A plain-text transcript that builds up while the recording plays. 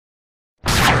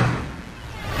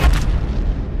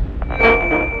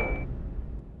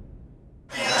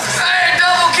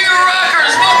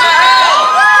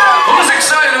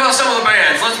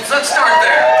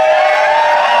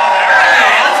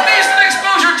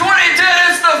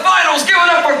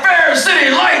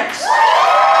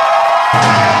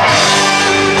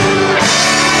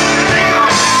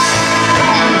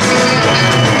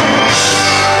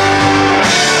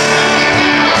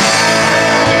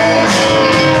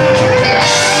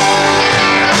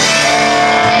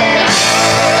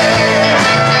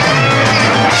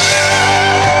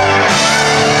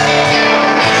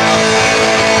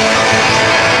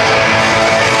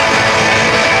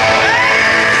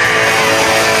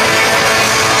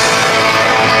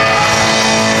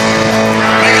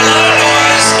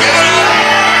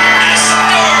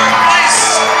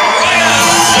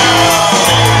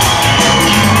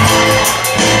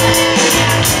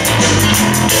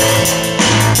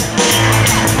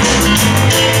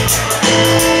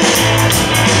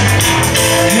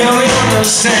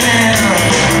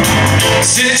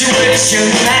Situation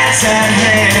that's at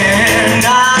hand,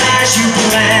 not as you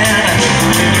planned.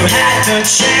 You had the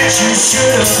chance, you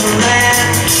should have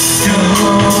ran.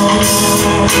 Don't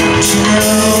you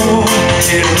know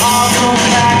it'll all come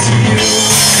back to you?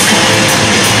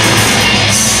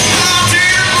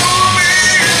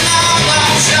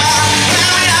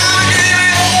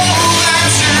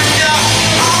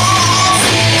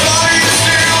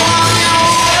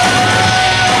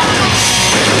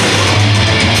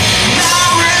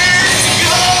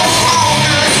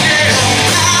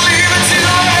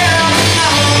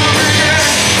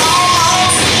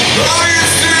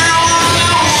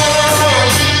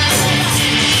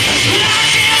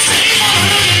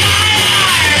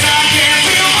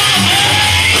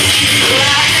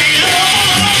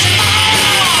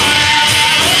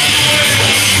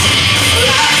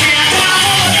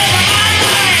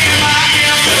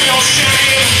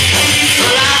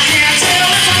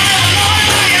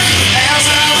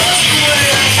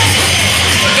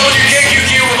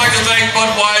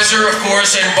 Of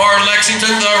course, and Bar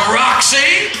Lexington, the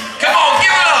Roxy. Come on,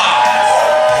 give it up.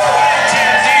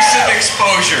 Decent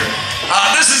exposure.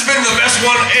 This has been the best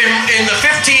one in the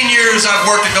 15 years I've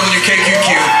worked at WKQQ.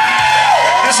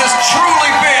 This has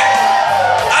truly been,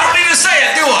 I don't need to say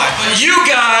it, do I? But you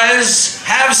guys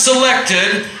have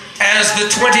selected as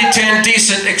the 2010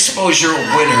 Decent Exposure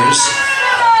winners,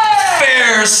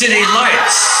 Fair City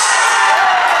Lights.